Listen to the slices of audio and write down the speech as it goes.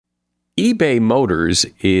eBay Motors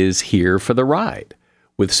is here for the ride.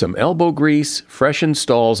 With some elbow grease, fresh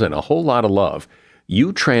installs, and a whole lot of love,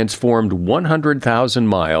 you transformed 100,000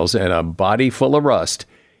 miles and a body full of rust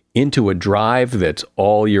into a drive that's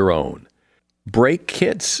all your own. Brake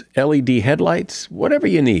kits, LED headlights, whatever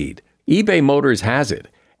you need, eBay Motors has it.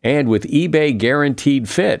 And with eBay Guaranteed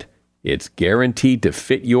Fit, it's guaranteed to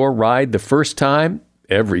fit your ride the first time,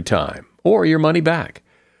 every time, or your money back.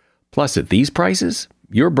 Plus, at these prices,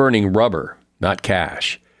 you're burning rubber, not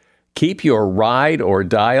cash. Keep your ride or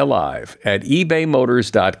die alive at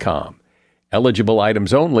ebaymotors.com. Eligible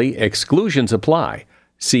items only, exclusions apply.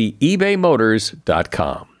 See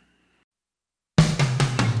ebaymotors.com.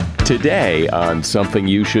 Today on Something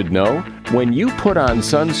You Should Know, when you put on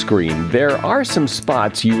sunscreen, there are some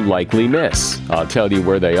spots you likely miss. I'll tell you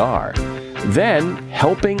where they are. Then,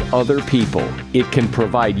 helping other people. It can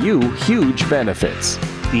provide you huge benefits.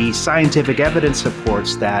 The scientific evidence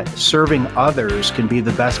supports that serving others can be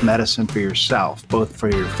the best medicine for yourself, both for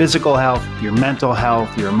your physical health, your mental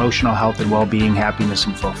health, your emotional health and well-being, happiness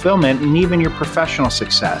and fulfillment, and even your professional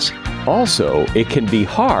success. Also, it can be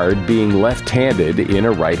hard being left-handed in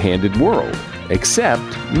a right-handed world, except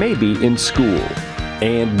maybe in school.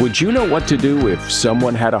 And would you know what to do if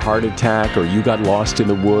someone had a heart attack, or you got lost in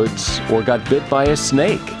the woods, or got bit by a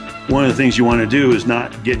snake? One of the things you want to do is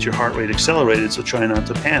not get your heart rate accelerated, so try not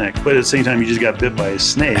to panic. But at the same time, you just got bit by a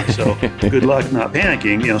snake, so good luck not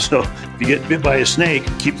panicking. So if you get bit by a snake,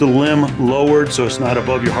 keep the limb lowered so it's not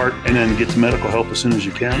above your heart, and then get to medical help as soon as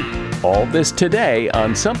you can. All this today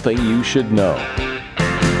on Something You Should Know.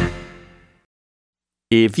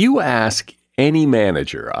 If you ask any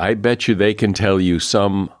manager, I bet you they can tell you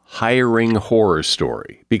some hiring horror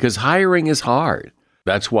story, because hiring is hard.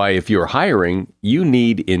 That's why if you're hiring, you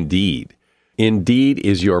need Indeed. Indeed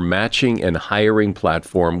is your matching and hiring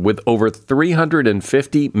platform with over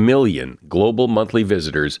 350 million global monthly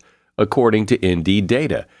visitors, according to Indeed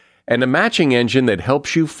data, and a matching engine that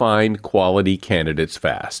helps you find quality candidates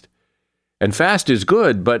fast. And fast is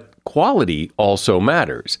good, but quality also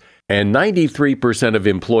matters. And 93% of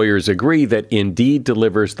employers agree that Indeed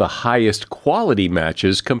delivers the highest quality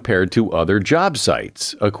matches compared to other job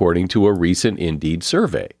sites, according to a recent Indeed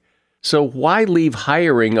survey. So why leave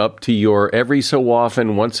hiring up to your every so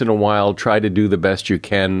often, once in a while, try to do the best you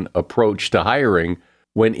can approach to hiring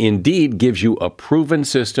when Indeed gives you a proven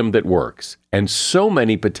system that works? And so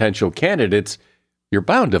many potential candidates, you're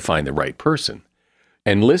bound to find the right person.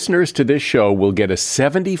 And listeners to this show will get a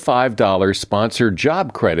 $75 sponsored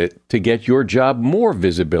job credit to get your job more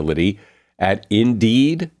visibility at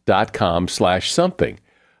Indeed.com/something.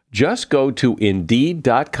 Just go to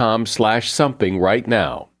Indeed.com/something right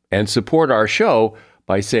now and support our show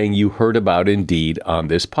by saying you heard about Indeed on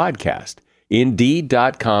this podcast.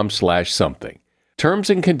 Indeed.com/something. Terms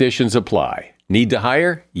and conditions apply. Need to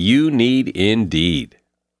hire? You need Indeed.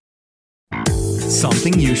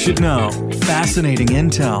 Something you should know. Fascinating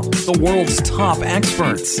intel, the world's top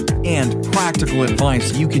experts, and practical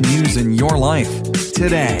advice you can use in your life.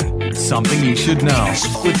 Today, Something You Should Know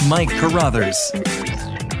with Mike Carruthers.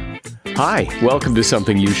 Hi, welcome to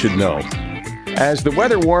Something You Should Know. As the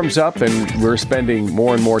weather warms up and we're spending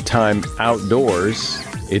more and more time outdoors,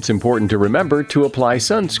 it's important to remember to apply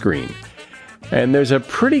sunscreen. And there's a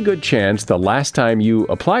pretty good chance the last time you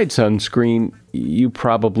applied sunscreen, you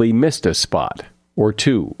probably missed a spot or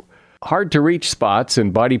two. Hard-to-reach spots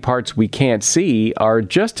and body parts we can't see are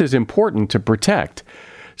just as important to protect.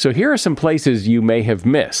 So here are some places you may have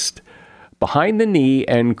missed. Behind the knee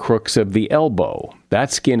and crooks of the elbow.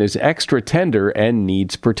 That skin is extra tender and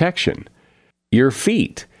needs protection. Your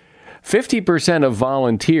feet. 50% of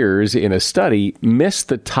volunteers in a study missed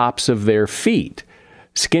the tops of their feet.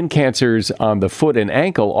 Skin cancers on the foot and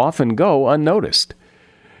ankle often go unnoticed.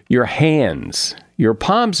 Your hands. Your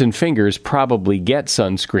palms and fingers probably get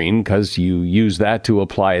sunscreen because you use that to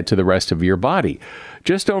apply it to the rest of your body.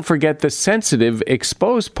 Just don't forget the sensitive,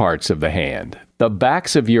 exposed parts of the hand. The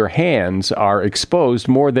backs of your hands are exposed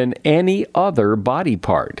more than any other body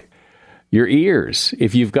part. Your ears.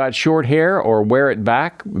 If you've got short hair or wear it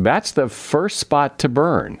back, that's the first spot to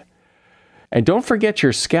burn. And don't forget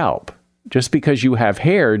your scalp. Just because you have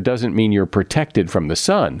hair doesn't mean you're protected from the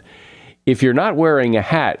sun. If you're not wearing a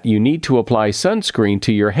hat, you need to apply sunscreen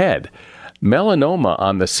to your head. Melanoma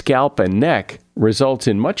on the scalp and neck results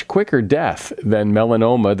in much quicker death than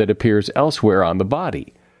melanoma that appears elsewhere on the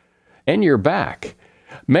body. And your back.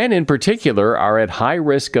 Men in particular are at high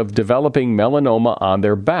risk of developing melanoma on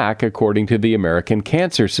their back, according to the American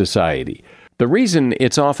Cancer Society. The reason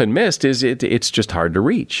it's often missed is it's just hard to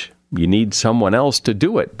reach. You need someone else to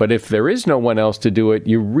do it, but if there is no one else to do it,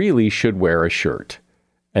 you really should wear a shirt.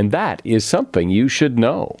 And that is something you should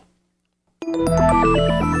know.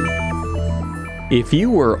 If you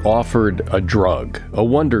were offered a drug, a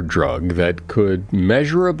wonder drug that could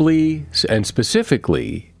measurably and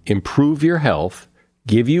specifically improve your health,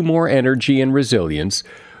 give you more energy and resilience,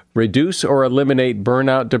 reduce or eliminate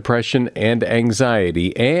burnout, depression, and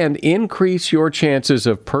anxiety, and increase your chances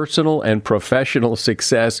of personal and professional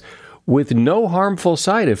success with no harmful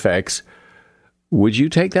side effects, would you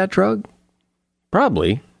take that drug?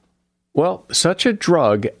 Probably. Well, such a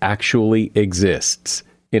drug actually exists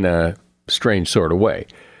in a strange sort of way.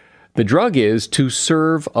 The drug is to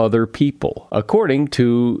serve other people, according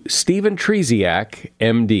to Stephen Trzeciak,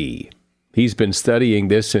 MD. He's been studying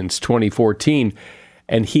this since 2014,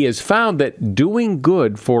 and he has found that doing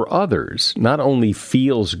good for others not only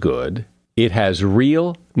feels good, it has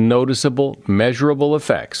real, noticeable, measurable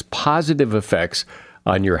effects, positive effects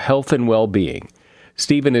on your health and well-being.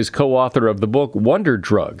 Stephen is co-author of the book Wonder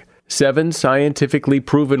Drug: 7 Scientifically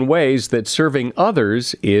Proven Ways That Serving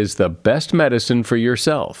Others is the Best Medicine for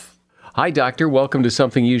Yourself. Hi, Doctor. Welcome to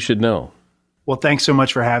Something You Should Know. Well, thanks so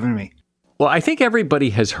much for having me. Well, I think everybody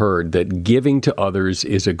has heard that giving to others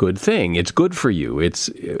is a good thing. It's good for you.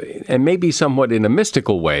 And maybe somewhat in a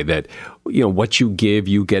mystical way that, what you give,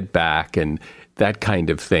 you get back and that kind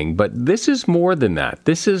of thing. But this is more than that.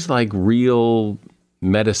 This is like real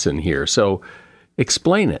medicine here. So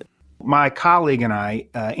explain it. My colleague and I,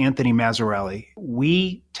 Anthony Mazzarelli,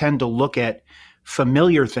 we tend to look at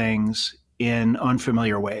familiar things in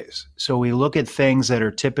unfamiliar ways. So we look at things that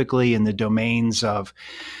are typically in the domains of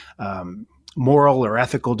moral or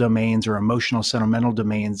ethical domains or emotional, sentimental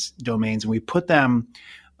domains, and we put them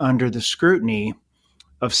under the scrutiny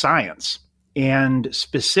of science. And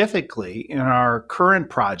specifically in our current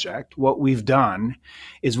project, what we've done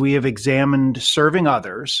is we have examined serving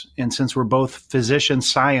others. And since we're both physician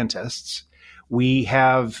scientists, we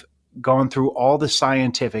have gone through all the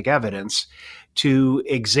scientific evidence to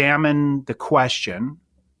examine the question,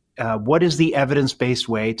 what is the evidence-based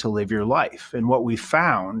way to live your life? And what we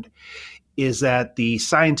found is that the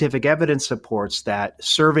scientific evidence supports that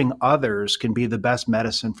serving others can be the best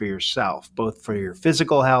medicine for yourself, both for your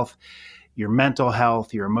physical health, your mental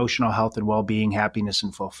health, your emotional health and well-being, happiness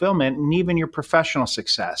and fulfillment, and even your professional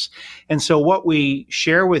success. And so what we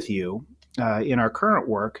share with you in our current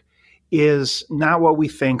work is not what we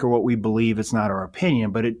think or what we believe. It's not our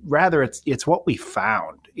opinion, but it's what we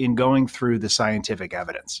found in going through the scientific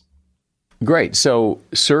evidence. Great. So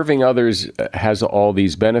serving others has all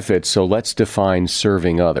these benefits. So let's define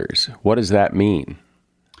serving others. What does that mean?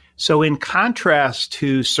 So in contrast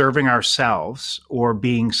to serving ourselves or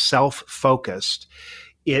being self-focused,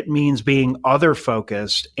 it means being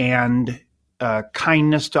other-focused and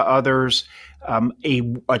kindness to others.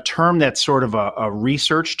 A term that's sort of a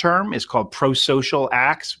research term is called prosocial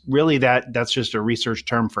acts. Really, that's just a research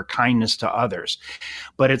term for kindness to others.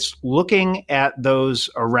 But it's looking at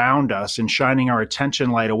those around us and shining our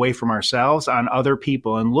attention light away from ourselves on other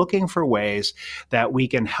people and looking for ways that we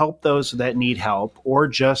can help those that need help or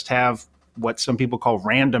just have what some people call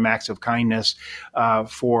random acts of kindness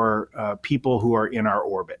for people who are in our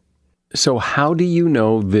orbit. So how do you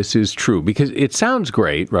know this is true? Because it sounds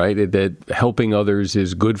great, right? That helping others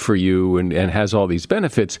is good for you and has all these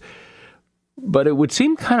benefits, but it would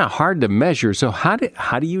seem kind of hard to measure. So how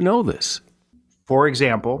do you know this? For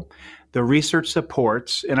example, the research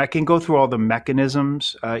supports, and I can go through all the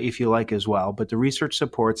mechanisms if you like as well, but the research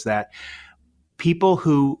supports that people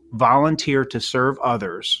who volunteer to serve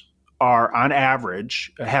others are on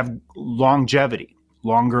average have longevity,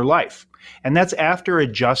 longer life. And that's after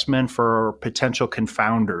adjustment for potential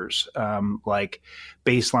confounders like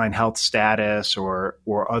baseline health status or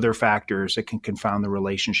other factors that can confound the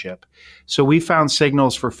relationship. So we found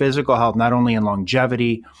signals for physical health, not only in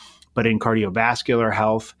longevity, but in cardiovascular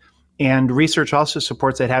health. And research also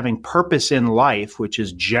supports that having purpose in life, which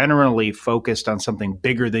is generally focused on something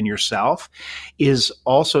bigger than yourself, is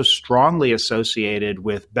also strongly associated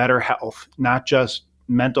with better health, not just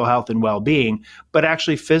mental health and well-being, but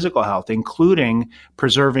actually physical health, including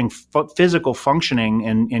preserving physical functioning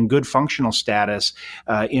and good functional status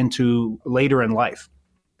into later in life.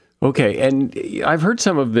 Okay, and I've heard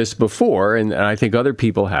some of this before, and I think other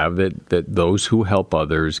people have, that those who help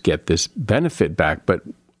others get this benefit back. But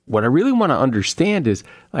what I really want to understand is,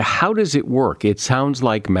 how does it work? It sounds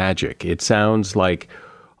like magic. It sounds like,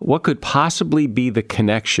 what could possibly be the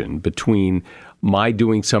connection between my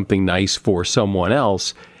doing something nice for someone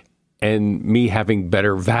else and me having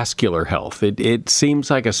better vascular health? It seems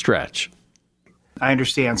like a stretch. I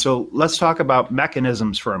understand. So let's talk about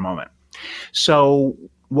mechanisms for a moment. So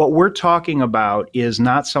what we're talking about is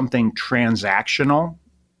not something transactional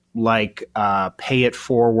like pay it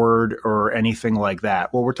forward or anything like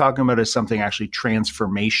that. What we're talking about is something actually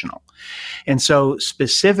transformational. And so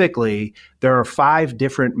specifically, there are 5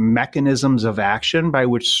 different mechanisms of action by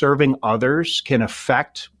which serving others can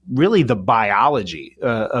affect really the biology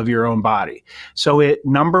of your own body. So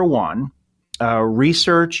number 1,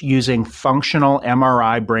 research using functional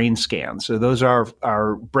MRI brain scans. So those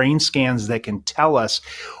are brain scans that can tell us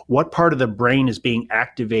what part of the brain is being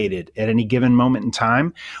activated at any given moment in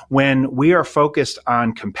time. When we are focused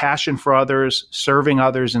on compassion for others, serving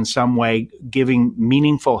others in some way, giving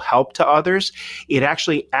meaningful help to others, it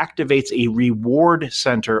actually activates a reward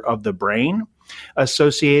center of the brain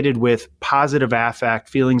associated with positive affect,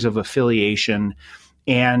 feelings of affiliation,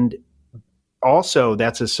 and also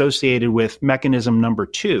that's associated with mechanism number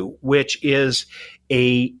 2, which is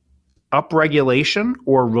a upregulation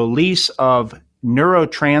or release of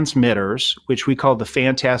neurotransmitters, which we call the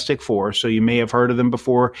Fantastic Four. So you may have heard of them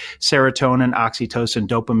before: serotonin, oxytocin,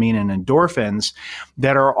 dopamine, and endorphins,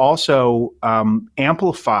 that are also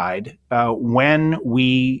amplified when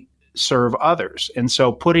we serve others. And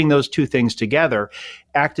so putting those 2 things together,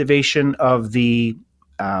 activation of the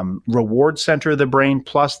reward center of the brain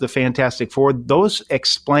plus the Fantastic Four, those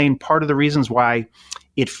explain part of the reasons why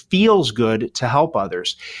it feels good to help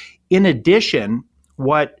others. In addition,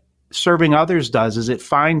 what serving others does is it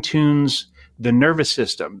fine-tunes the nervous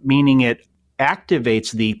system, meaning it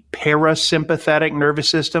activates the parasympathetic nervous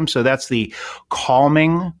system. So that's the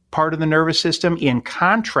calming part of the nervous system, in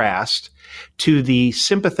contrast to the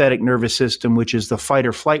sympathetic nervous system, which is the fight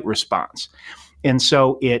or flight response. And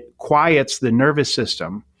so it quiets the nervous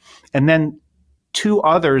system. And then 2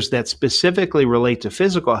 others that specifically relate to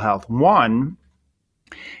physical health. One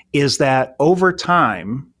is that over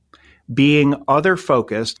time, being other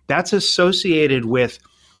focused, that's associated with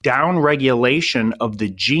downregulation of the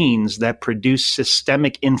genes that produce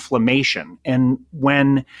systemic inflammation. And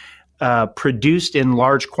when produced in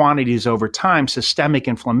large quantities over time, systemic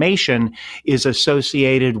inflammation is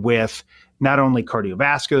associated with not only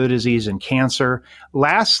cardiovascular disease and cancer.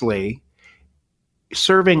 Lastly,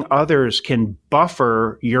 serving others can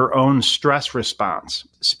buffer your own stress response.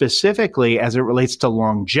 Specifically, as it relates to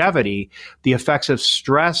longevity, the effects of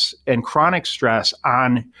stress and chronic stress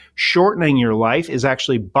on shortening your life is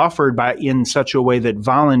actually buffered in such a way that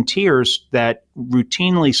volunteers that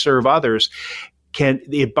routinely serve others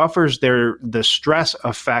it buffers the stress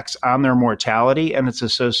effects on their mortality, and it's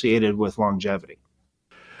associated with longevity.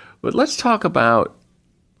 But let's talk about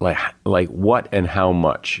like what and how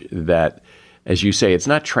much that, as you say, it's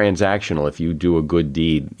not transactional. If you do a good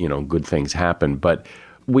deed, good things happen. But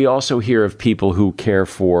we also hear of people who care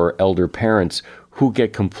for elder parents who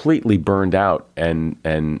get completely burned out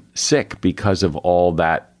and sick because of all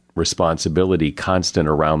that responsibility, constant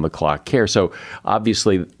around the clock care. So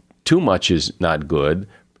obviously too much is not good.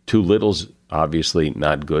 Too little's obviously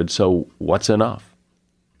not good. So what's enough?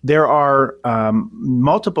 There are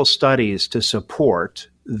multiple studies to support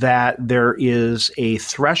that there is a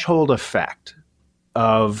threshold effect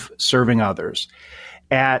of serving others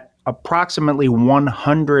at approximately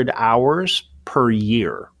 100 hours per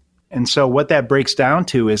year. And so what that breaks down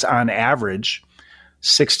to is, on average,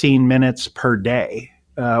 16 minutes per day.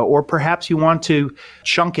 Or perhaps you want to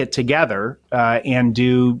chunk it together and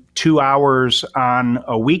do 2 hours on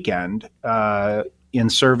a weekend in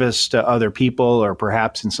service to other people, or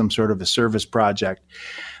perhaps in some sort of a service project.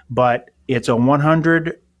 But it's a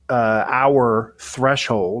 100-hour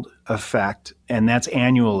threshold effect, and that's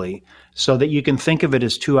annually, so that you can think of it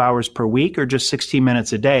as 2 hours per week or just 16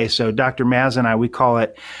 minutes a day. So Dr. Maz and I, we call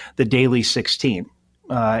it the daily 16.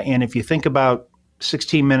 And if you think about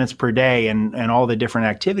 16 minutes per day and all the different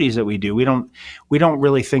activities that we do, we don't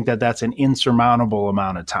really think that that's an insurmountable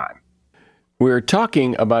amount of time. We're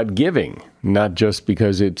talking about giving, not just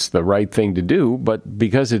because it's the right thing to do, but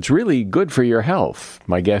because it's really good for your health.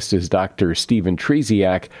 My guest is Dr. Stephen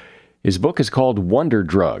Trzeciak. His book is called Wonder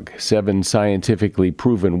Drug: 7 Scientifically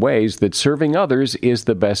Proven Ways That Serving Others is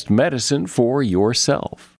the Best Medicine for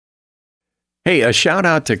Yourself. Hey, a shout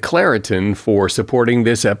out to Claritin for supporting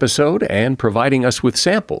this episode and providing us with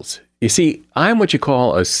samples. You see, I'm what you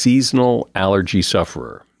call a seasonal allergy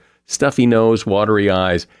sufferer. Stuffy nose, watery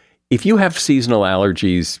eyes. If you have seasonal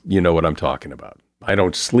allergies, you know what I'm talking about. I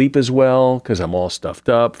don't sleep as well because I'm all stuffed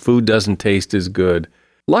up. Food doesn't taste as good.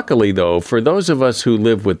 Luckily, though, for those of us who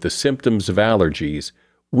live with the symptoms of allergies,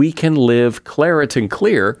 we can live Claritin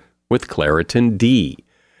Clear with Claritin D.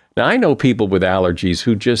 Now, I know people with allergies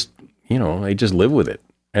who just, they just live with it.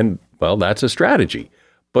 And, well, that's a strategy.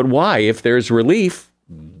 But why? If there's relief,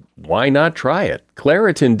 why not try it?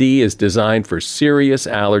 Claritin D is designed for serious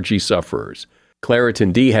allergy sufferers.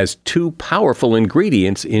 Claritin D has 2 powerful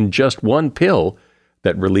ingredients in just one pill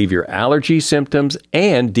that relieve your allergy symptoms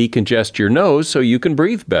and decongest your nose so you can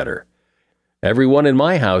breathe better. Everyone in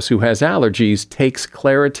my house who has allergies takes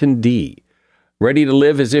Claritin D. Ready to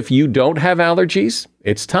live as if you don't have allergies?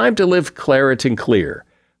 It's time to live Claritin Clear.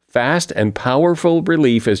 Fast and powerful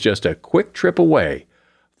relief is just a quick trip away.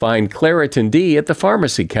 Find Claritin D at the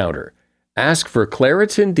pharmacy counter. Ask for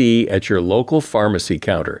Claritin D at your local pharmacy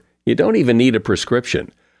counter. You don't even need a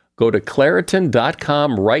prescription. Go to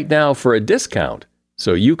Claritin.com right now for a discount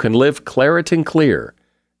so you can live Claritin Clear.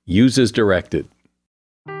 Use as directed.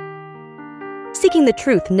 Seeking the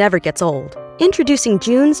truth never gets old. Introducing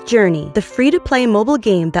June's Journey, the free-to-play mobile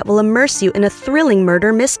game that will immerse you in a thrilling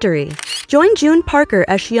murder mystery. Join June Parker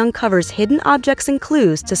as she uncovers hidden objects and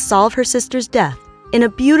clues to solve her sister's death in a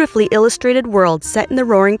beautifully illustrated world set in the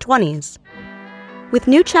Roaring '20s. With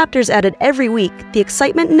new chapters added every week, the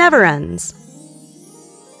excitement never ends.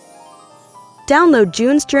 Download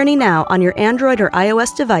June's Journey now on your Android or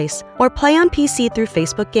iOS device, or play on PC through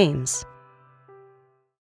Facebook Games.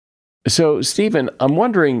 So, Stephen, I'm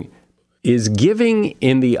wondering, is giving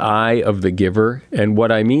in the eye of the giver? And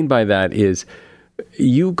what I mean by that is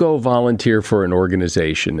you go volunteer for an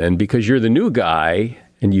organization, and because you're the new guy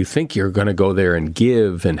and you think you're going to go there and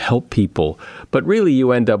give and help people, but really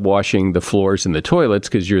you end up washing the floors and the toilets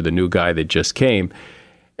because you're the new guy that just came.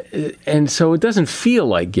 And so it doesn't feel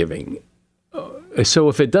like giving. So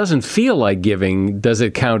if it doesn't feel like giving, does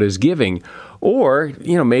it count as giving? Or,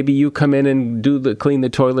 maybe you come in and clean the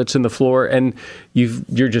toilets and the floor and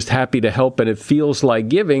you're just happy to help and it feels like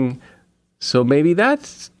giving. So maybe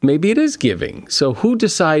it is giving. So who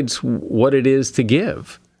decides what it is to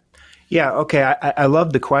give? Yeah, okay. I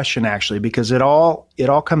love the question, actually, because it all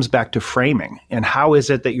comes back to framing. And how is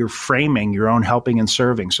it that you're framing your own helping and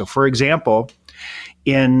serving? So, for example,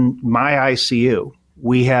 in my ICU,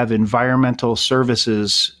 we have environmental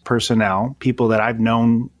services personnel, people that I've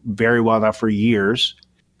known very well now for years,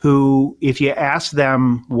 who, if you ask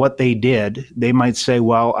them what they did, they might say,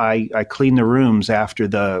 well, I clean the rooms after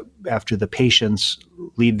the patients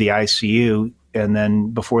leave the ICU and then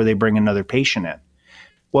before they bring another patient in.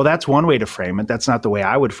 Well, that's one way to frame it. That's not the way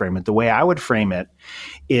I would frame it. The way I would frame it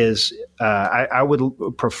is I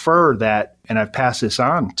would prefer that, and I've passed this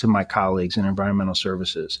on to my colleagues in environmental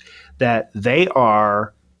services, that they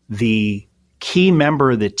are the key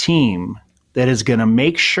member of the team that is going to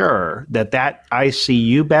make sure that that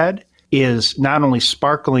ICU bed is not only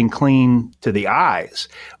sparkling clean to the eyes,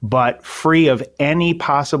 but free of any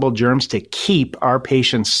possible germs to keep our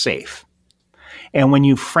patients safe. And when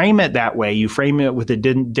you frame it that way, you frame it with a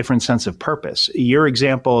different sense of purpose. Your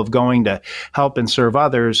example of going to help and serve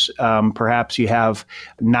others, perhaps you have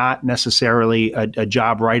not necessarily a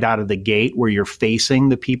job right out of the gate where you're facing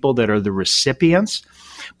the people that are the recipients.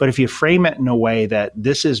 But if you frame it in a way that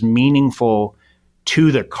this is meaningful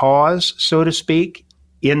to the cause, so to speak,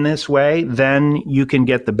 in this way, then you can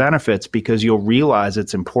get the benefits because you'll realize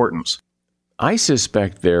its importance. I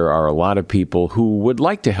suspect there are a lot of people who would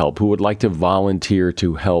like to help, who would like to volunteer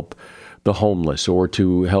to help the homeless or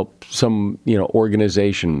to help some,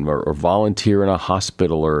 organization or volunteer in a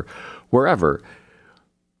hospital or wherever.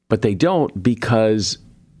 But they don't because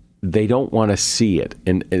they don't want to see it.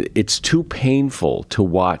 And it's too painful to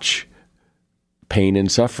watch pain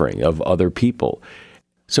and suffering of other people.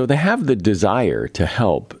 So they have the desire to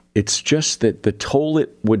help. It's just that the toll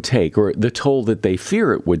it would take, or the toll that they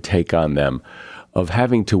fear it would take on them of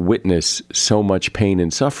having to witness so much pain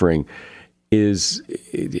and suffering is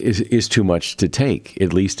too much to take,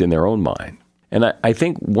 at least in their own mind. And I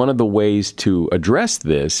think one of the ways to address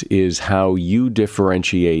this is how you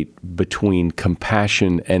differentiate between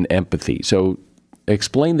compassion and empathy. So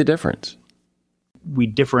explain the difference. We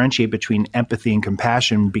differentiate between empathy and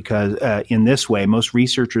compassion because in this way, most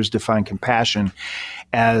researchers define compassion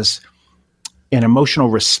as an emotional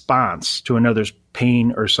response to another's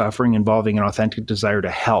pain or suffering involving an authentic desire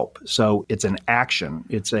to help. So it's an action.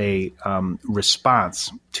 It's a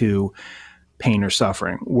response to pain or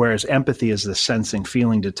suffering, whereas empathy is the sensing,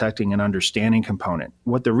 feeling, detecting, and understanding component.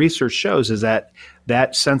 What the research shows is that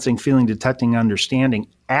sensing, feeling, detecting, understanding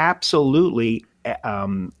absolutely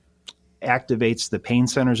activates the pain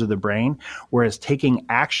centers of the brain, whereas taking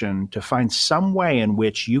action to find some way in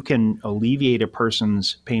which you can alleviate a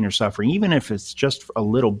person's pain or suffering, even if it's just a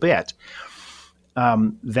little bit,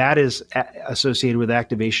 that is associated with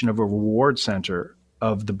activation of a reward center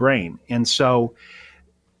of the brain. And so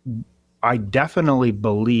I definitely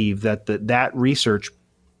believe that that research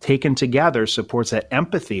taken together supports that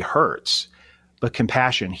empathy hurts, but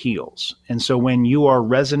compassion heals. And so when you are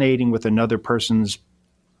resonating with another person's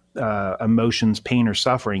emotions, pain, or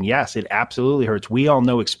suffering, yes, it absolutely hurts. We all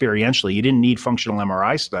know experientially, you didn't need functional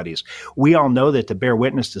MRI studies. We all know that to bear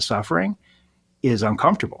witness to suffering is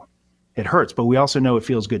uncomfortable. It hurts, but we also know it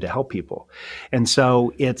feels good to help people. And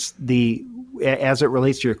so as it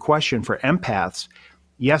relates to your question for empaths,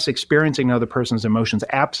 yes, experiencing another person's emotions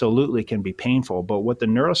absolutely can be painful, but what the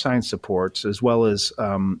neuroscience supports, as well as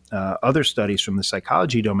other studies from the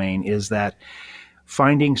psychology domain, is that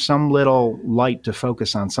finding some little light to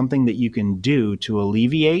focus on, something that you can do to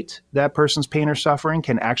alleviate that person's pain or suffering,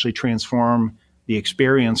 can actually transform the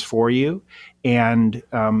experience for you, and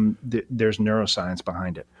there's neuroscience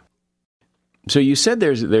behind it. So you said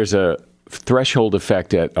there's a threshold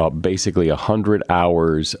effect at basically 100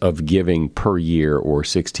 hours of giving per year, or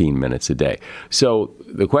 16 minutes a day. So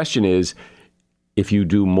the question is, if you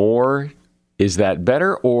do more, is that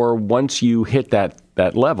better? Or once you hit that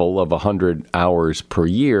level of 100 hours per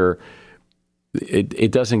year,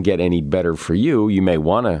 it doesn't get any better for you. You may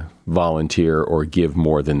want to volunteer or give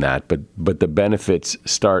more than that, but the benefits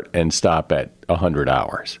start and stop at 100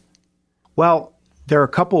 hours. Well, there are a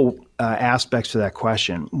couple aspects to that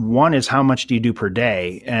question. One is, how much do you do per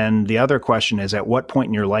day? And the other question is, at what point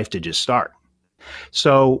in your life did you start?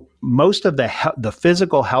 So most of the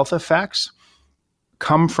physical health effects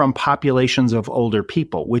come from populations of older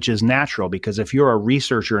people, which is natural, because if you're a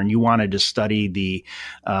researcher and you wanted to study the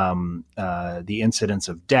incidence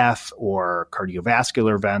of death or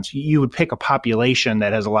cardiovascular events, you would pick a population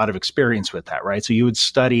that has a lot of experience with that, right? So you would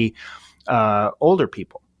study older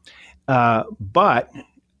people. But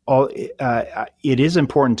it is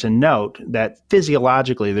important to note that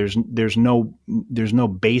physiologically, there's no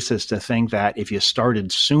basis to think that if you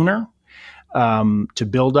started sooner to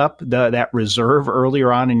build up that reserve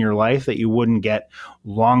earlier on in your life, that you wouldn't get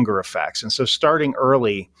longer effects. And so starting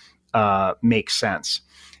early makes sense.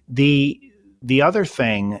 The other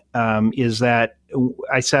thing is that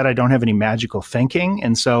I said I don't have any magical thinking,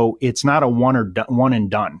 and so it's not a one and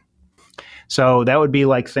done. So that would be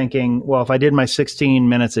like thinking, well, if I did my 16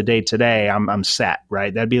 minutes a day today, I'm set,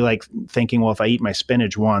 right? That'd be like thinking, well, if I eat my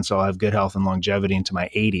spinach once, I'll have good health and longevity into my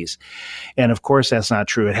 80s. And of course, that's not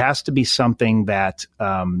true. It has to be something that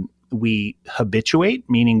we habituate,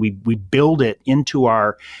 meaning we build it into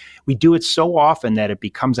we do it so often that it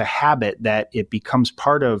becomes a habit, that it becomes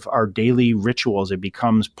part of our daily rituals. It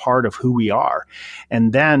becomes part of who we are.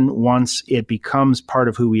 And then once it becomes part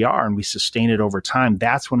of who we are and we sustain it over time,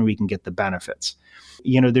 that's when we can get the benefits.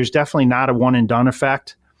 There's definitely not a one and done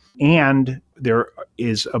effect. And there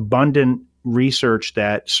is abundant research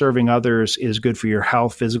that serving others is good for your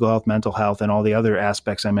health, physical health, mental health, and all the other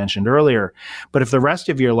aspects I mentioned earlier. But if the rest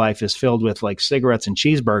of your life is filled with like cigarettes and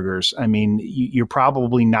cheeseburgers, I mean, you're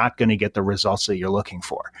probably not going to get the results that you're looking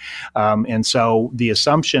for. And so the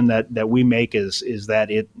assumption that we make is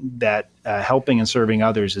that helping and serving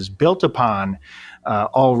others is built upon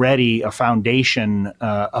already a foundation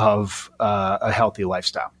of a healthy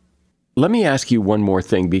lifestyle. Let me ask you one more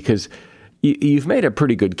thing, because you've made a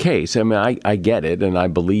pretty good case. I mean, I get it, and I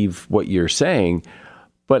believe what you're saying,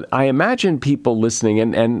 but I imagine people listening,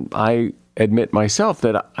 and I admit myself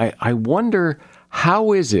that I wonder,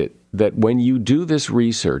 how is it that when you do this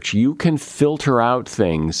research, you can filter out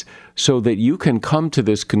things so that you can come to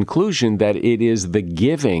this conclusion that it is the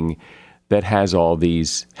giving that has all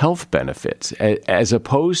these health benefits, as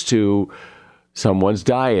opposed to someone's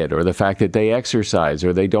diet, or the fact that they exercise,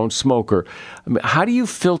 or they don't smoke, or how do you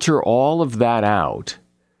filter all of that out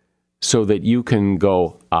so that you can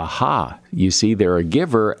go, aha, you see, they're a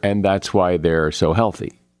giver, and that's why they're so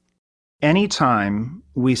healthy? Anytime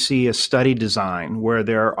we see a study design where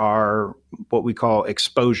there are what we call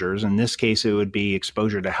exposures, in this case, it would be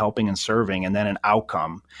exposure to helping and serving, and then an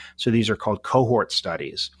outcome. So these are called cohort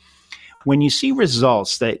studies. When you see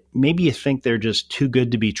results that maybe you think they're just too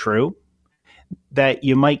good to be true, that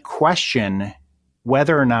you might question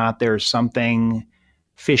whether or not there's something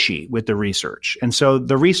fishy with the research. And so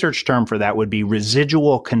the research term for that would be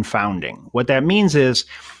residual confounding. What that means is,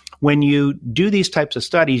 when you do these types of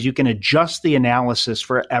studies, you can adjust the analysis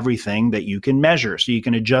for everything that you can measure. So you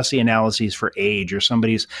can adjust the analyses for age, or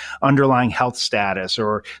somebody's underlying health status,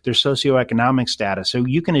 or their socioeconomic status. So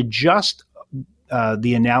you can adjust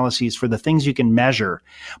the analyses for the things you can measure,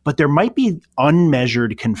 but there might be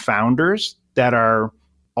unmeasured confounders that are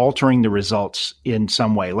altering the results in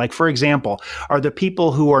some way. Like, for example, are the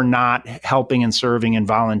people who are not helping and serving and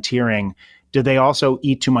volunteering, do they also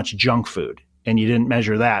eat too much junk food? And you didn't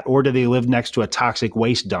measure that. Or do they live next to a toxic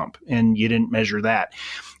waste dump? And you didn't measure that.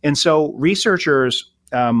 And so researchers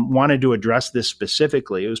wanted to address this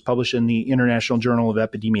specifically. It was published in the International Journal of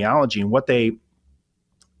Epidemiology. And what they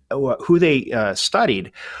who they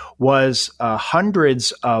studied was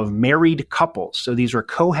hundreds of married couples. So these were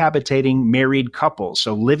cohabitating married couples.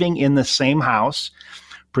 So living in the same house,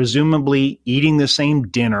 presumably eating the same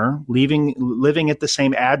dinner, living at the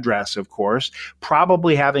same address, of course,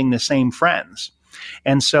 probably having the same friends.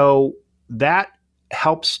 And so that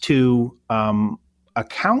helps to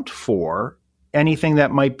account for anything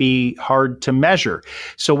that might be hard to measure.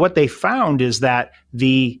 So what they found is that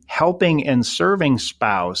the helping and serving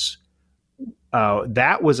spouse,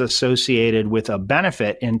 that was associated with a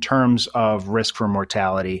benefit in terms of risk for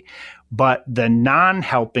mortality, but the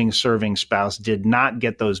non-helping serving spouse did not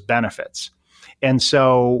get those benefits. And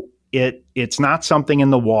so it's not something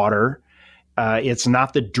in the water. It's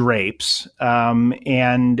not the drapes.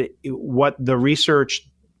 And what the research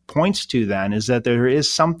points to then is that there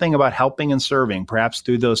is something about helping and serving, perhaps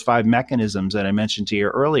through those 5 mechanisms that I mentioned to you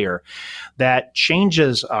earlier, that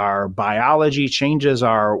changes our biology, changes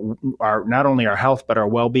our not only our health, but our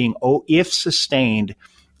well-being, if sustained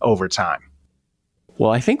over time.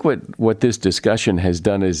 Well, I think what this discussion has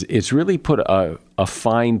done is it's really put a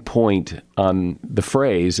fine point on the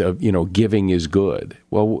phrase of, giving is good.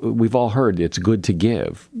 Well, we've all heard it's good to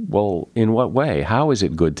give. Well, in what way? How is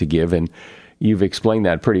it good to give? And you've explained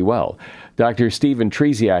that pretty well. Dr. Stephen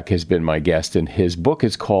Trzeciak has been my guest, and his book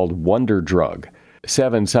is called Wonder Drug: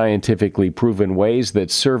 7 Scientifically Proven Ways That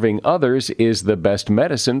Serving Others is the Best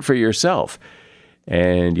Medicine for Yourself.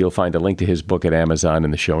 And you'll find a link to his book at Amazon in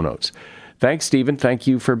the show notes. Thanks, Stephen. Thank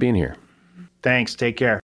you for being here. Thanks. Take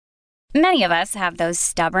care. Many of us have those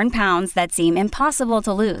stubborn pounds that seem impossible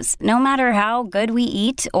to lose, no matter how good we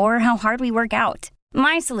eat or how hard we work out.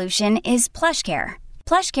 My solution is PlushCare.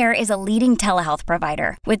 PlushCare is a leading telehealth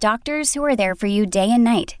provider with doctors who are there for you day and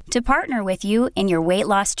night to partner with you in your weight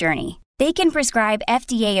loss journey. They can prescribe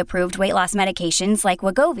FDA-approved weight loss medications like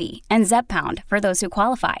Wegovy and Zepbound for those who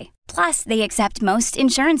qualify. Plus, they accept most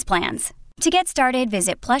insurance plans. To get started,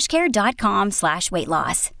 visit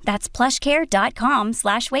plushcare.com/weightloss. That's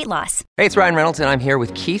plushcare.com/weightloss. Hey, it's Ryan Reynolds, and I'm here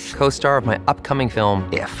with Keith, co-star of my upcoming film,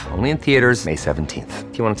 If, only in theaters May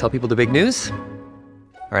 17th. Do you want to tell people the big news?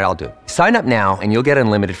 All right, I'll do it. Sign up now and you'll get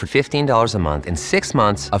unlimited for $15 a month and 6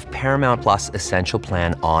 months of Paramount Plus Essential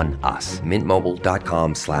Plan on us.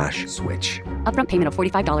 MintMobile.com/switch. Upfront payment of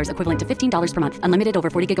 $45 equivalent to $15 per month. Unlimited over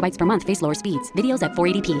 40 gigabytes per month. Face lower speeds. Videos at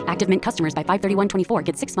 480p. Active Mint customers by 531.24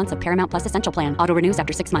 get 6 months of Paramount Plus Essential Plan. Auto renews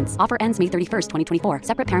after 6 months. Offer ends May 31st, 2024.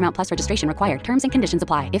 Separate Paramount Plus registration required. Terms and conditions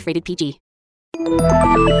apply if rated PG.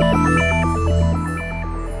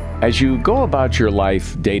 As you go about your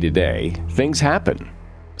life day to day, things happen.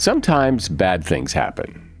 Sometimes bad things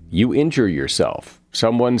happen. You injure yourself.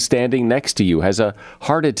 Someone standing next to you has a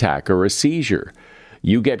heart attack or a seizure.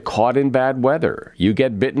 You get caught in bad weather. You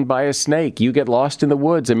get bitten by a snake. You get lost in the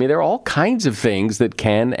woods. I mean, there are all kinds of things that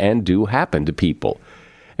can and do happen to people.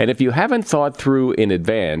 And if you haven't thought through in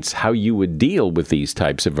advance how you would deal with these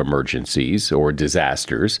types of emergencies or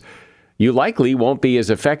disasters, you likely won't be as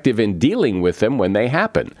effective in dealing with them when they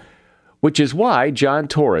happen. Which is why John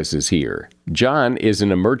Torres is here. John is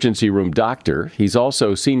an emergency room doctor. He's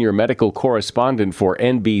also senior medical correspondent for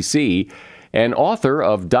NBC and author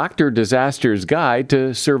of Dr. Disaster's Guide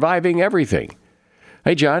to Surviving Everything.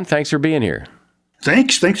 Hey, John, thanks for being here.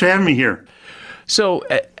 Thanks for having me here. So,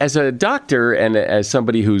 as a doctor and as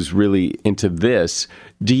somebody who's really into this,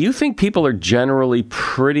 do you think people are generally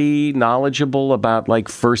pretty knowledgeable about like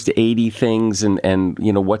first aid-y things and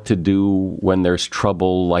what to do when there's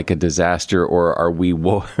trouble like a disaster, or are we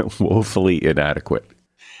woefully inadequate?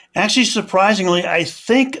 Actually, surprisingly, I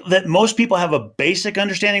think that most people have a basic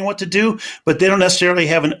understanding what to do, but they don't necessarily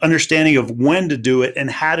have an understanding of when to do it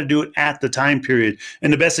and how to do it at the time period.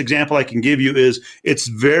 And the best example I can give you is it's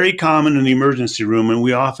very common in the emergency room, and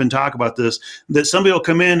we often talk about this, that somebody will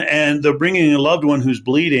come in and they're bringing a loved one who's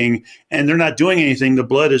bleeding and they're not doing anything. The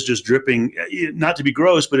blood is just dripping, not to be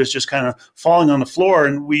gross, but it's just kind of falling on the floor.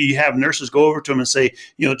 And we have nurses go over to them and say,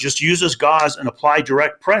 just use this gauze and apply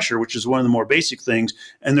direct pressure, which is one of the more basic things.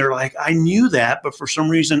 And they're like, I knew that, but for some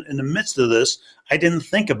reason in the midst of this, I didn't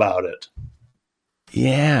think about it.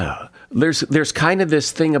 Yeah. There's kind of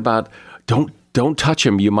this thing about don't touch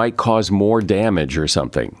him. You might cause more damage or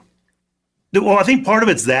something. Well, I think part of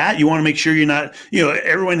it's that you want to make sure you're not,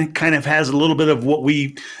 everyone kind of has a little bit of what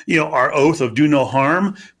we, our oath of do no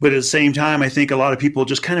harm. But at the same time, I think a lot of people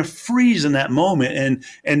just kind of freeze in that moment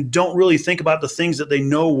and don't really think about the things that they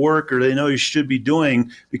know work or they know you should be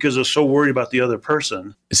doing because they're so worried about the other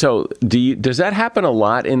person. So does that happen a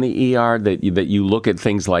lot in the ER that you look at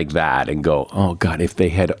things like that and go, oh, God, if they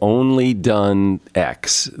had only done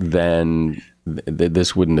X, then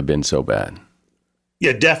this wouldn't have been so bad?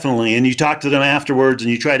 Yeah, definitely. And you talk to them afterwards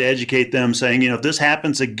and you try to educate them saying, if this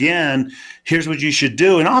happens again, here's what you should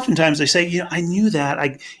do. And oftentimes they say, I knew that.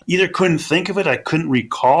 I either couldn't think of it, I couldn't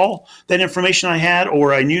recall that information I had,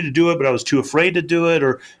 or I knew to do it, but I was too afraid to do it,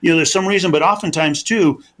 or, there's some reason. But oftentimes,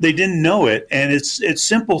 too, they didn't know it. And it's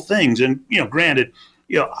simple things. And, granted,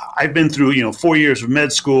 I've been through, 4 years of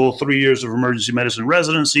med school, 3 years of emergency medicine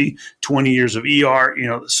residency, 20 years of ER,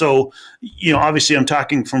 so, obviously I'm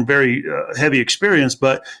talking from very heavy experience,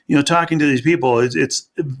 but, talking to these people, it's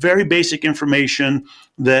very basic information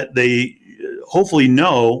that they hopefully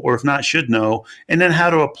know, or if not, should know, and then how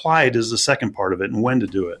to apply it is the second part of it and when to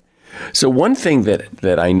do it. So one thing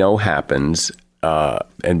that I know happens,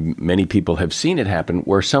 and many people have seen it happen,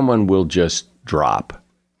 where someone will just drop.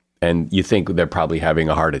 And you think they're probably having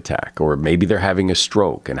a heart attack, or maybe they're having a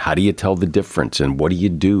stroke. And how do you tell the difference? And what do you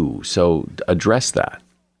do? So address that.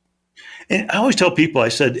 And I always tell people, I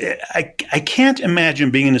said, I can't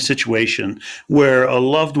imagine being in a situation where a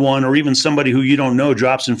loved one or even somebody who you don't know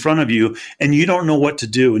drops in front of you and you don't know what to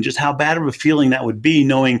do, and just how bad of a feeling that would be,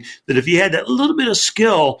 knowing that if you had that little bit of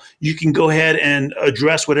skill, you can go ahead and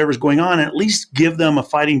address whatever's going on, and at least give them a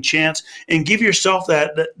fighting chance and give yourself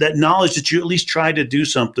that knowledge that you at least tried to do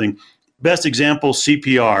something. Best example,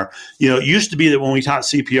 CPR. It used to be that when we taught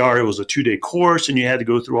CPR, it was a 2-day course and you had to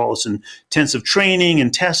go through all this intensive training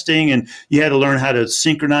and testing, and you had to learn how to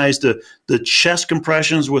synchronize the chest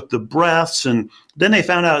compressions with the breaths. And then they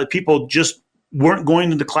found out that people just weren't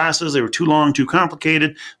going to the classes. They were too long, too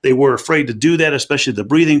complicated. They were afraid to do that, especially the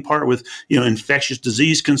breathing part with, infectious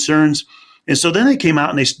disease concerns. And so then they came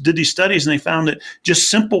out and they did these studies, and they found that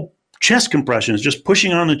just simple chest compressions, just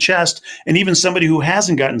pushing on the chest, and even somebody who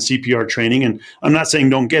hasn't gotten CPR training, and I'm not saying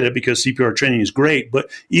don't get it because CPR training is great, but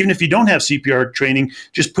even if you don't have CPR training,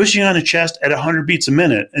 just pushing on the chest at 100 beats a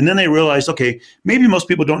minute. And then they realized, okay, maybe most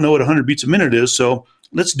people don't know what 100 beats a minute is, so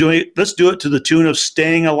let's do it to the tune of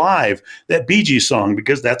Staying Alive, that Bee Gees song,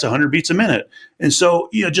 because that's 100 beats a minute. And so,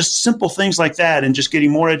 just simple things like that, and just getting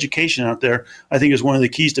more education out there, I think, is one of the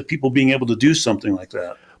keys to people being able to do something like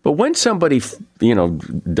that. But when somebody,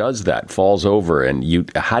 does that, falls over,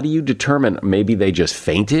 and how do you determine maybe they just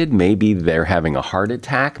fainted, maybe they're having a heart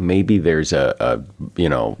attack, maybe there's a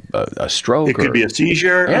stroke? It could be a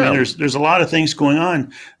seizure. Yeah. I mean, there's a lot of things going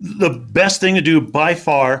on. The best thing to do by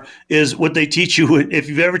far is what they teach you. If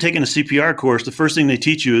you've ever taken a CPR course, the first thing they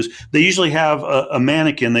teach you is they usually have a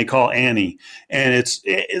mannequin they call Annie, and it's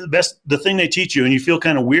the thing they teach you, and you feel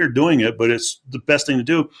kind of weird doing it, but it's the best thing to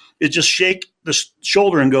do is just shake the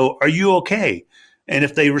shoulder and go, "Are you okay?" And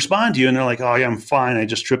if they respond to you and they're like, "Oh yeah, I'm fine, I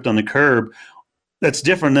just tripped on the curb," that's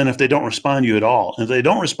different than if they don't respond to you at all. And if they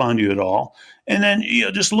don't respond to you at all, and then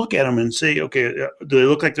just look at them and say, "Okay, do they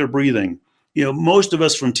look like they're breathing?" Most of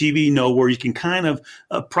us from TV know where you can kind of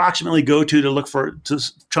approximately go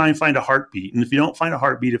to try and find a heartbeat. And if you don't find a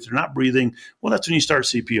heartbeat, if they're not breathing, well, that's when you start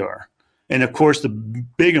CPR. And of course, the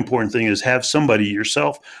big important thing is have somebody,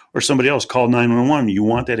 yourself or somebody else, call 911. You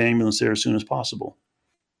want that ambulance there as soon as possible.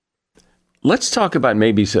 Let's talk about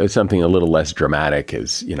maybe something a little less dramatic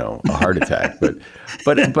as, a heart attack.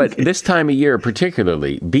 But this time of year,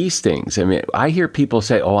 particularly bee stings. I mean, I hear people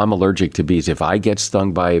say, "Oh, I'm allergic to bees. If I get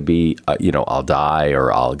stung by a bee, I'll die,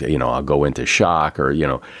 or I'll go into shock,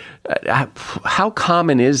 or, how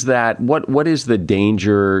common is that? What is the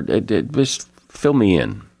danger? Just fill me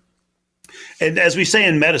in. And as we say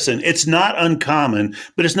in medicine, it's not uncommon,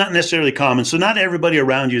 but it's not necessarily common. So not everybody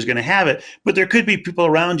around you is going to have it, but there could be people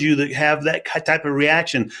around you that have that type of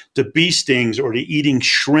reaction to bee stings or to eating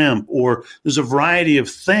shrimp, or there's a variety of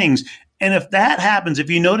things. And if that happens,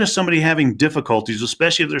 if you notice somebody having difficulties,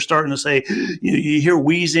 especially if they're starting to say, you hear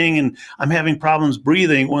wheezing and I'm having problems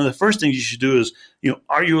breathing, one of the first things you should do is,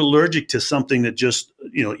 are you allergic to something that just,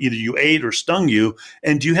 either you ate or stung you?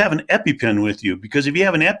 And do you have an EpiPen with you? Because if you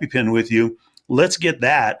have an EpiPen with you, let's get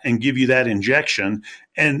that and give you that injection.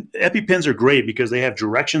 And EpiPens are great because they have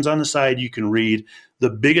directions on the side you can read. The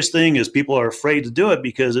biggest thing is people are afraid to do it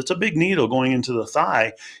because it's a big needle going into the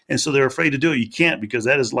thigh. And so they're afraid to do it. You can't, because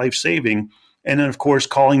that is life-saving. And then, of course,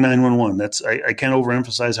 calling 911. I can't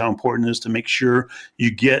overemphasize how important it is to make sure you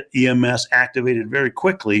get EMS activated very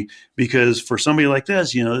quickly, because for somebody like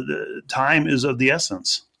this, the time is of the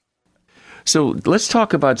essence. So let's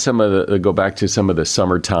talk about go back to some of the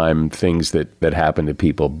summertime things that happen to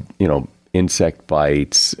people, insect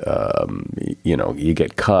bites, you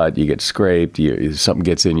get cut, you get scraped, something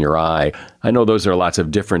gets in your eye. I know those are lots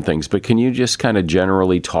of different things, but can you just kind of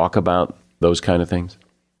generally talk about those kind of things?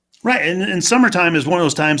 Right. And summertime is one of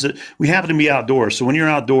those times that we happen to be outdoors. So when you're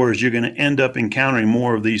outdoors, you're going to end up encountering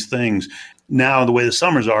more of these things. now the way the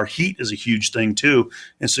summers are, heat is a huge thing too.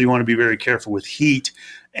 And so you want to be very careful with heat.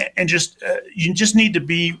 And just you just need to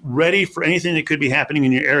be ready for anything that could be happening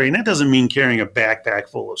in your area. And that doesn't mean carrying a backpack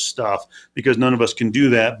full of stuff, because none of us can do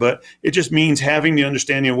that. But it just means having the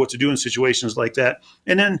understanding of what to do in situations like that.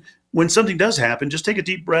 And then when something does happen, just take a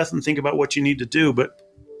deep breath and think about what you need to do. But,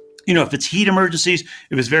 if it's heat emergencies,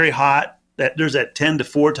 if it's very hot, there's that 10 to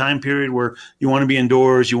 4 time period where you want to be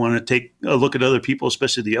indoors. You want to take a look at other people,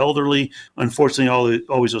 especially the elderly. Unfortunately,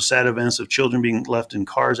 always those sad events of children being left in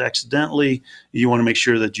cars accidentally. You want to make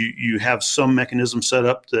sure that you have some mechanism set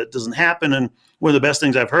up that doesn't happen. And one of the best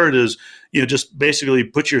things I've heard is, just basically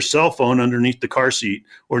put your cell phone underneath the car seat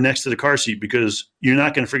or next to the car seat, because you're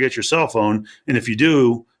not going to forget your cell phone. And if you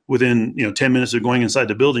do, within 10 minutes of going inside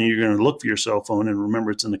the building, you're going to look for your cell phone and remember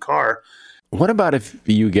it's in the car. What about if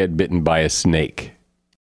you get bitten by a snake?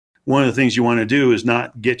 One of the things you want to do is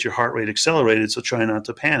not get your heart rate accelerated, so try not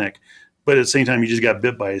to panic. But at the same time, you just got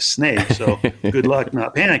bit by a snake, so good luck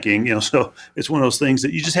not panicking. So it's one of those things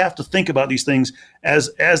that you just have to think about these things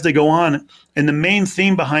as they go on. And the main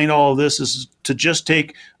theme behind all of this is to just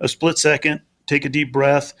take a split second, take a deep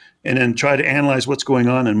breath, and then try to analyze what's going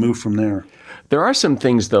on and move from there. There are some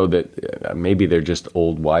things, though, that maybe they're just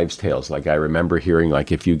old wives' tales. Like I remember hearing,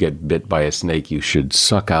 if you get bit by a snake, you should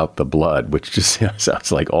suck out the blood, which just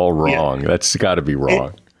sounds like all wrong. Yeah. That's got to be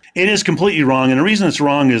wrong. It is completely wrong. And the reason it's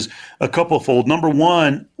wrong is a couple-fold. Number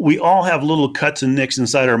one, we all have little cuts and nicks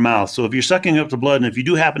inside our mouth. So if you're sucking up the blood, and if you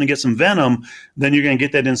do happen to get some venom, then you're going to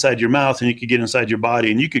get that inside your mouth, and it could get inside your body,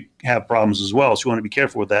 and you could have problems as well. So you want to be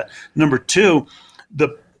careful with that. Number two,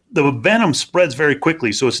 the venom spreads very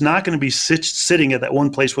quickly, so it's not going to be sitting at that one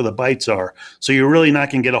place where the bites are. So you're really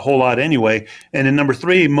not going to get a whole lot anyway. And then number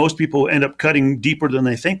three, most people end up cutting deeper than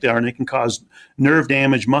they think they are, and they can cause nerve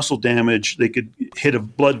damage, muscle damage. They could hit a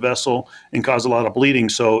blood vessel and cause a lot of bleeding.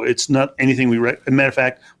 So it's not anything as a matter of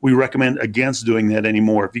fact, we recommend against doing that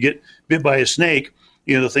anymore. If you get bit by a snake,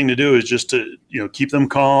 the thing to do is just to, keep them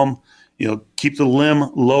calm. Keep the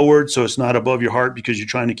limb lowered so it's not above your heart, because you're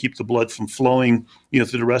trying to keep the blood from flowing, through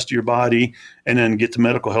the rest of your body, and then get to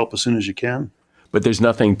medical help as soon as you can. But there's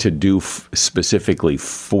nothing to do specifically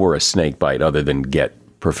for a snake bite other than get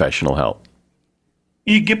professional help.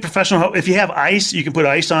 You get professional help. If you have ice, you can put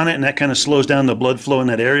ice on it, and that kind of slows down the blood flow in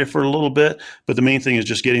that area for a little bit. But the main thing is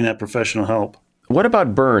just getting that professional help. What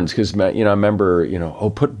about burns? Because, I remember,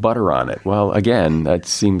 put butter on it. Well, again, that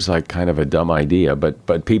seems like kind of a dumb idea,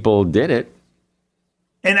 but people did it.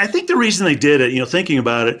 And I think the reason they did it, thinking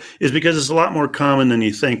about it, is because it's a lot more common than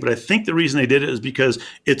you think. But I think the reason they did it is because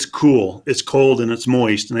it's cool, it's cold, and it's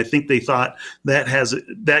moist. And I think they thought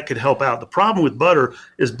that could help out. The problem with butter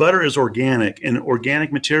is organic, and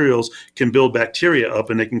organic materials can build bacteria up,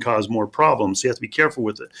 and they can cause more problems. So you have to be careful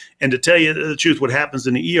with it. And to tell you the truth, what happens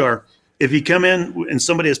in the ER, if you come in and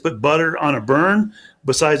somebody has put butter on a burn,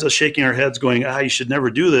 besides us shaking our heads going, you should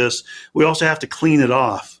never do this, we also have to clean it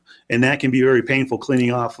off. And that can be very painful,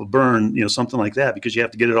 cleaning off a burn, something like that, because you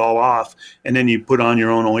have to get it all off. And then you put on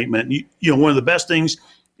your own ointment. One of the best things,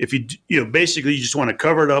 if basically you just want to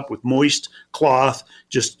cover it up with moist cloth.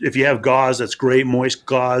 Just if you have gauze, that's great, moist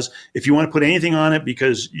gauze. If you want to put anything on it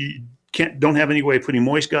because you don't have any way of putting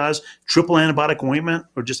moist gauze, triple antibiotic ointment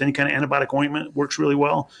or just any kind of antibiotic ointment works really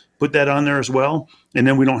well. Put that on there as well. And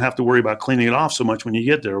then we don't have to worry about cleaning it off so much when you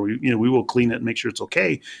get there. We will clean it and make sure it's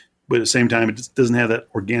okay. But at the same time, it doesn't have that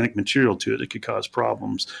organic material to it. It could cause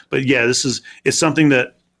problems. But yeah, it's something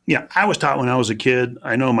that, I was taught when I was a kid.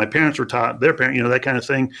 I know my parents were taught, their parents, that kind of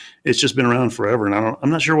thing. It's just been around forever. And I'm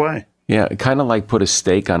not sure why. Yeah. Kind of like put a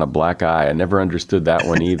steak on a black eye. I never understood that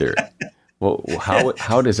one either. Well,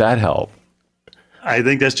 how does that help? I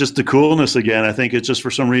think that's just the coolness again. I think it's just for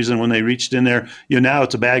some reason when they reached in there, now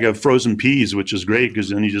it's a bag of frozen peas, which is great because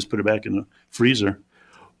then you just put it back in the freezer.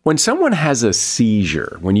 When someone has a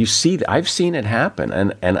seizure, when you see that, I've seen it happen,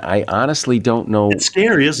 and I honestly don't know. It's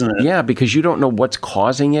scary, isn't it? Yeah, because you don't know what's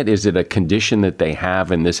causing it. Is it a condition that they have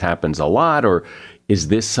and this happens a lot, or is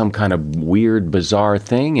this some kind of weird, bizarre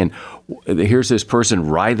thing? And here's this person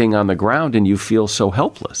writhing on the ground and you feel so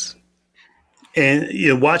helpless.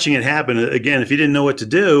 And watching it happen, again, if you didn't know what to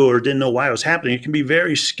do or didn't know why it was happening, it can be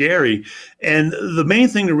very scary. And the main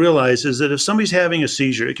thing to realize is that if somebody's having a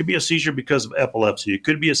seizure, it could be a seizure because of epilepsy. It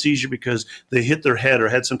could be a seizure because they hit their head or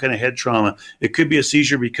had some kind of head trauma. It could be a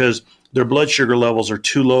seizure because their blood sugar levels are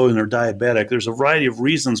too low and they're diabetic. There's a variety of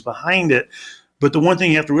reasons behind it. But the one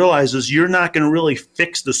thing you have to realize is you're not going to really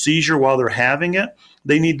fix the seizure while they're having it.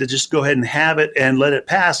 They need to just go ahead and have it and let it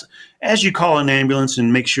pass. as you call an ambulance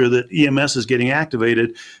and make sure that EMS is getting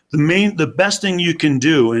activated, the best thing you can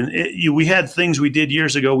do, and we had things we did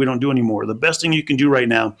years ago we don't do anymore. The best thing you can do right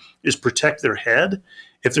now is protect their head.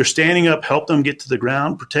 If they're standing up, help them get to the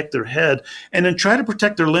ground, protect their head, and then try to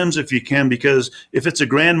protect their limbs if you can, because if it's a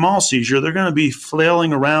grand mal seizure, they're going to be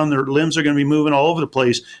flailing around, their limbs are going to be moving all over the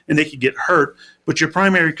place, and they could get hurt. But your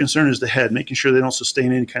primary concern is the head, making sure they don't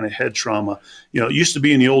sustain any kind of head trauma. It used to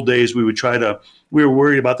be in the old days we were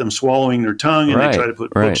worried about them swallowing their tongue, and they try to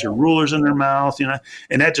put hooks or rulers in their mouth,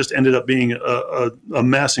 and that just ended up being a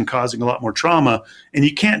mess and causing a lot more trauma. And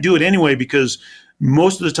you can't do it anyway, because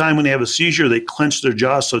most of the time when they have a seizure, they clench their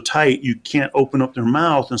jaws so tight you can't open up their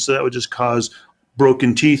mouth, and so that would just cause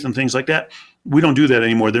broken teeth and things like that. We don't do that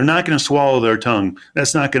anymore. They're not going to swallow their tongue.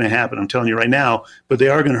 That's not going to happen, I'm telling you right now, but they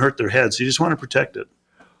are going to hurt their head, so you just want to protect it.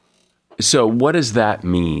 So what does that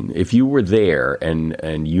mean? If you were there and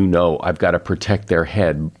I've got to protect their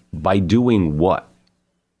head, by doing what?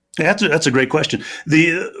 That's a great question.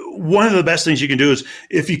 One of the best things you can do is,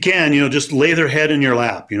 if you can, just lay their head in your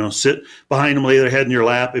lap. Sit behind them, lay their head in your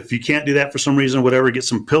lap. If you can't do that for some reason, whatever, get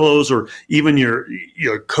some pillows or even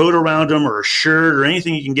your coat around them, or a shirt, or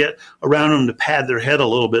anything you can get around them to pad their head a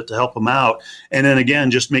little bit to help them out. And then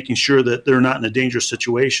again, just making sure that they're not in a dangerous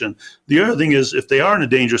situation. The other thing is, if they are in a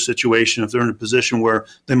dangerous situation, if they're in a position where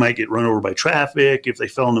they might get run over by traffic, if they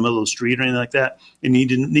fell in the middle of the street or anything like that, and need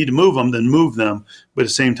to move them, then move them. But at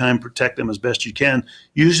the same time, protect them as best you can.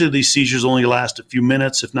 Usually these seizures only last a few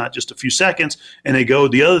minutes, if not just a few seconds, and they go.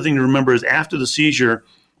 The other thing to remember is, after the seizure,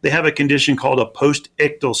 they have a condition called a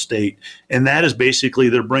post-ictal state, and that is basically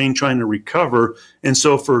their brain trying to recover. And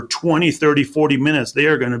so for 20, 30, 40 minutes, they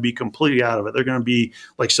are going to be completely out of it. They're going to be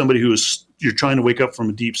like somebody you're trying to wake up from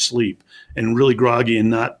a deep sleep and really groggy and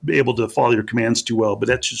not able to follow your commands too well. But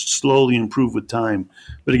that should slowly improve with time.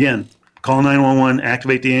 But again, call 911,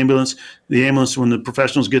 activate the ambulance. The ambulance, when the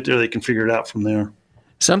professionals get there, they can figure it out from there.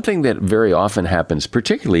 Something that very often happens,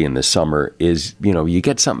 particularly in the summer, is, you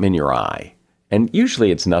get something in your eye. And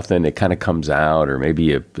usually it's nothing. It kind of comes out, or maybe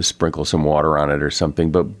you sprinkle some water on it or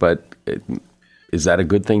something. But is that a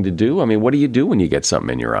good thing to do? I mean, what do you do when you get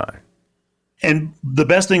something in your eye? And the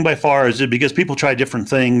best thing by far is, because people try different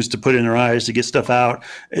things to put in their eyes to get stuff out,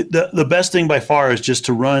 the best thing by far is just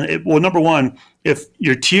to run. Well, number one, if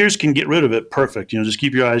your tears can get rid of it, perfect. Just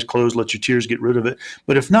keep your eyes closed, let your tears get rid of it.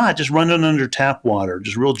 But if not, just run it under tap water,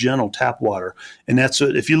 just real gentle tap water. And that's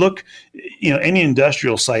it. If you look, any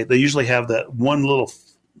industrial site, they usually have that one little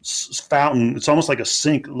fountain. It's almost like a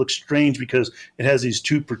sink. It looks strange because it has these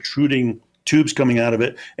two protruding tubes coming out of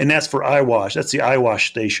it, and that's for eye wash. That's the eye wash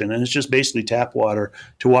station, and it's just basically tap water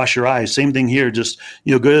to wash your eyes. Same thing here. Just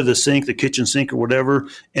go to the sink, the kitchen sink or whatever,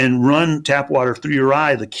 and run tap water through your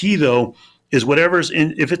eye. The key though is whatever's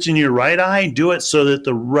in. If it's in your right eye, do it so that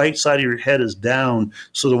the right side of your head is down,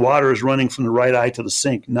 so the water is running from the right eye to the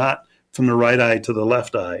sink, not from the right eye to the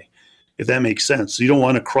left eye, if that makes sense. So you don't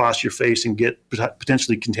want to cross your face and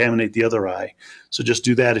potentially contaminate the other eye. So just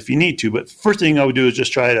do that if you need to. But first thing I would do is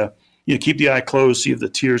just try to keep the eye closed, see if the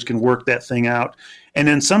tears can work that thing out. And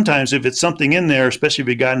then sometimes if it's something in there, especially if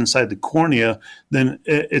it got inside the cornea, then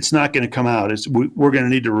it's not going to come out. We're going to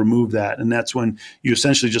need to remove that. And that's when you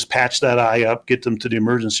essentially just patch that eye up, get them to the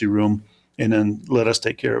emergency room, and then let us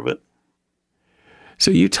take care of it. So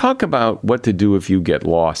you talk about what to do if you get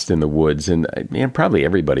lost in the woods, and probably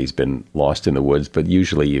everybody's been lost in the woods, but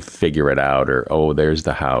usually you figure it out, or, oh, there's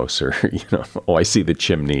the house, or, oh, I see the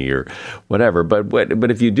chimney, or whatever. But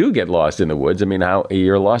if you do get lost in the woods, how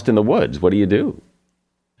you're lost in the woods, what do you do?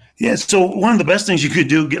 Yeah, so one of the best things you could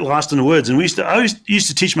do, get lost in the woods, and I always used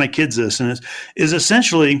to teach my kids this, and is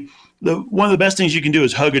essentially one of the best things you can do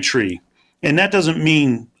is hug a tree. And that doesn't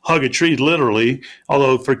mean hug a tree literally,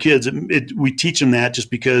 although for kids, we teach them that just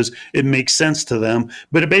because it makes sense to them.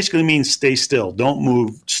 But it basically means stay still, don't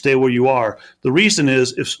move, stay where you are. The reason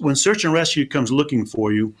is, when search and rescue comes looking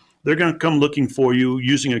for you, they're going to come looking for you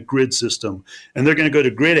using a grid system. And they're going to go to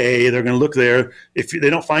grid A, they're going to look there. If they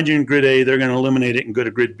don't find you in grid A, they're going to eliminate it and go to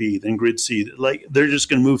grid B, then grid C. They're just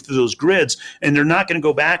going to move through those grids, and they're not going to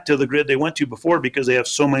go back to the grid they went to before because they have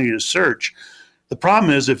so many to search. The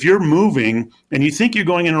problem is, if you're moving and you think you're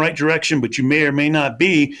going in the right direction, but you may or may not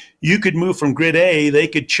be, you could move from grid A, they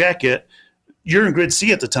could check it. You're in grid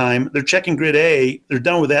C at the time, they're checking grid A, they're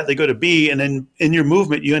done with that, they go to B, and then in your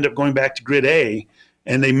movement, you end up going back to grid A,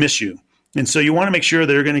 and they miss you. And so you want to make sure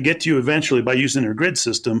they're going to get to you eventually by using their grid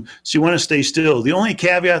system. So you want to stay still. The only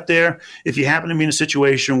caveat there, if you happen to be in a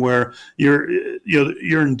situation where you're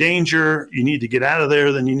in danger, you need to get out of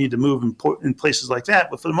there, then you need to move in places like that.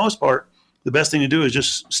 But for the most part, the best thing to do is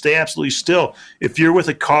just stay absolutely still. If you're with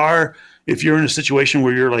a car, if you're in a situation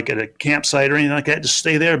where you're like at a campsite or anything like that, just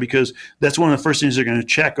stay there, because that's one of the first things they're going to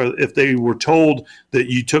check. Or if they were told that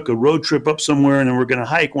you took a road trip up somewhere and then we're going to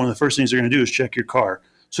hike, one of the first things they're going to do is check your car.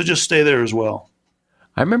 So just stay there as well.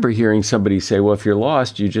 I remember hearing somebody say, well, if you're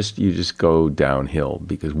lost, you just go downhill,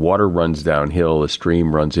 because water runs downhill, a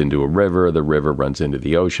stream runs into a river, the river runs into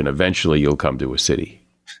the ocean. Eventually you'll come to a city.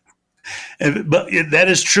 But that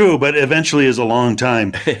is true, but eventually is a long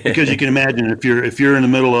time, because you can imagine if you're in the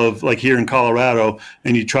middle of, like here in Colorado,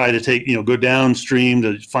 and you try to go downstream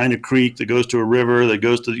to find a creek that goes to a river that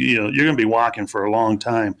goes to, you're going to be walking for a long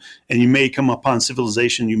time, and you may come upon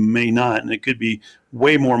civilization, you may not, and it could be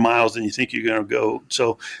way more miles than you think you're going to go.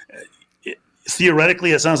 So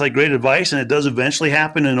theoretically, it sounds like great advice, and it does eventually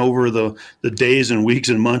happen. And over the days and weeks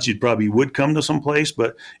and months, you probably would come to some place.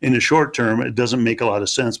 But in the short term, it doesn't make a lot of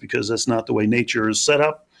sense, because that's not the way nature is set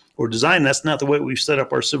up or designed. That's not the way we've set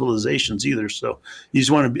up our civilizations either. So you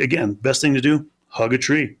just want to, again, best thing to do, hug a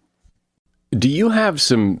tree. Do you have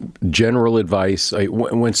some general advice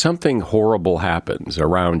when something horrible happens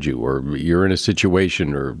around you, or you're in a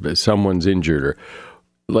situation, or someone's injured,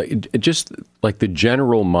 or just the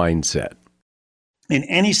general mindset? In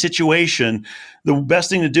any situation, the best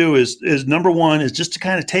thing to do is number one is just to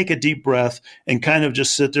kind of take a deep breath and kind of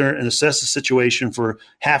just sit there and assess the situation for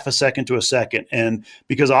half a second to a second. And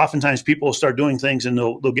because oftentimes people will start doing things and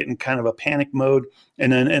they'll get in kind of a panic mode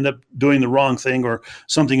and then end up doing the wrong thing or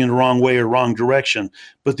something in the wrong way or wrong direction.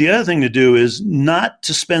 But the other thing to do is not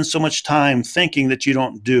to spend so much time thinking that you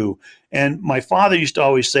don't do. And my father used to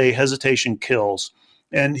always say, hesitation kills.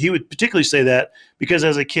 And he would particularly say that because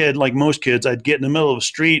as a kid, like most kids, I'd get in the middle of a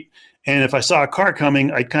street, and if I saw a car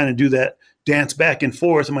coming, I'd kind of do that dance back and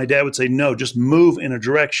forth. And my dad would say, no, just move in a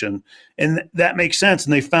direction. And that makes sense.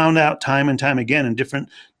 And they found out time and time again in different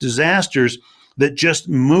disasters that just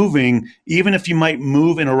moving, even if you might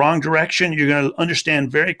move in a wrong direction, you're going to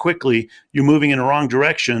understand very quickly you're moving in a wrong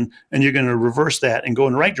direction, and you're going to reverse that and go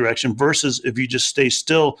in the right direction, versus if you just stay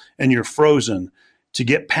still and you're frozen. To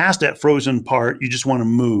get past that frozen part, you just want to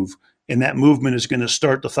move. And that movement is going to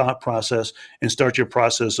start the thought process and start your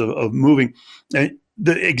process of moving. And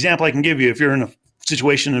the example I can give you, if you're in a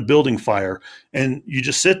situation in a building fire and you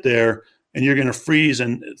just sit there and you're going to freeze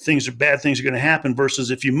and bad things are going to happen, versus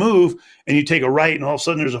if you move and you take a right and all of a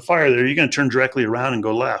sudden there's a fire there, you're going to turn directly around and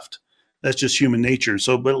go left. That's just human nature.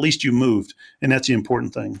 So, but at least you moved, and that's the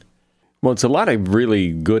important thing. Well, it's a lot of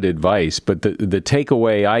really good advice, but the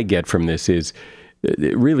takeaway I get from this is,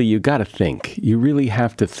 really, you got to think. You really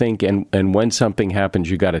have to think, and when something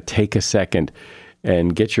happens, you got to take a second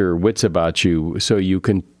and get your wits about you so you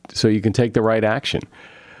can take the right action.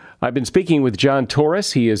 I've been speaking with John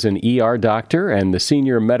Torres. He is an ER doctor and the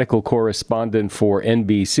senior medical correspondent for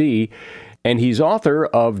NBC, and he's author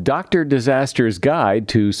of Dr. Disaster's Guide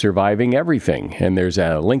to Surviving Everything. And there's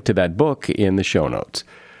a link to that book in the show notes.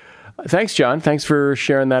 Thanks, John. Thanks for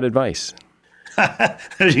sharing that advice.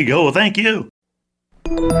 There you go. Well, thank you.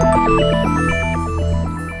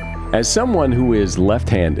 As someone who is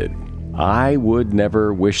left-handed, I would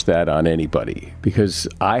never wish that on anybody, because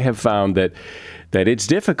I have found that it's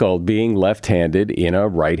difficult being left-handed in a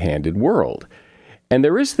right-handed world. And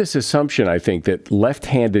there is this assumption, I think, that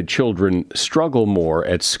left-handed children struggle more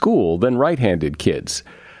at school than right-handed kids.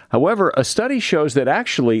 However, a study shows that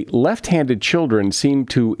actually left-handed children seem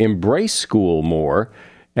to embrace school more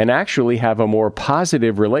and actually have a more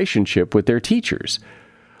positive relationship with their teachers.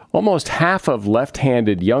 Almost half of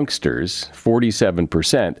left-handed youngsters,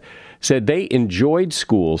 47%, said they enjoyed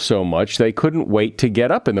school so much they couldn't wait to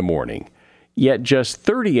get up in the morning. Yet just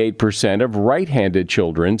 38% of right-handed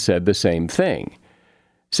children said the same thing.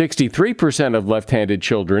 63% of left-handed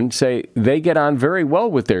children say they get on very well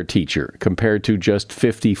with their teacher, compared to just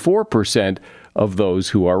 54% of those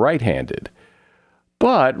who are right-handed.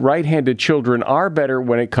 But right-handed children are better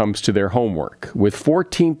when it comes to their homework, with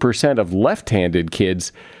 14% of left-handed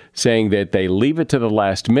kids saying that they leave it to the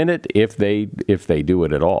last minute if they do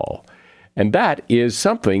it at all. And that is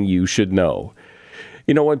something you should know.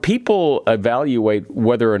 You know, when people evaluate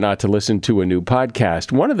whether or not to listen to a new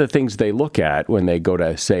podcast, one of the things they look at when they go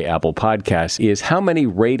to, say, Apple Podcasts is how many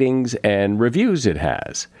ratings and reviews it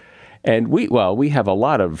has. And we have a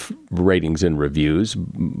lot of ratings and reviews,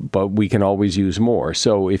 but we can always use more.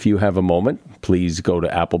 So if you have a moment, please go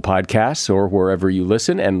to Apple Podcasts or wherever you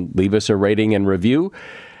listen and leave us a rating and review.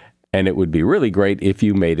 And it would be really great if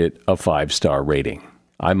you made it a 5-star rating.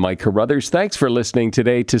 I'm Mike Carruthers. Thanks for listening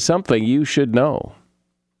today to Something You Should Know.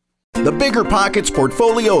 The Bigger Pockets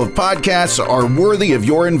portfolio of podcasts are worthy of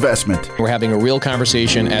your investment. We're having a real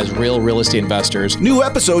conversation as real estate investors. New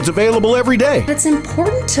episodes available every day. It's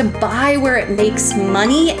important to buy where it makes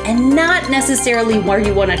money and not necessarily where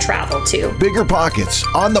you want to travel to. Bigger Pockets,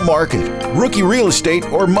 On the Market, Rookie Real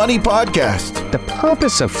Estate, or Money Podcast. The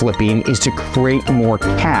purpose of flipping is to create more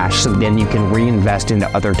cash so then you can reinvest into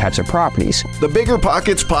other types of properties. The Bigger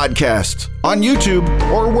Pockets Podcast on YouTube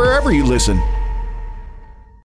or wherever you listen.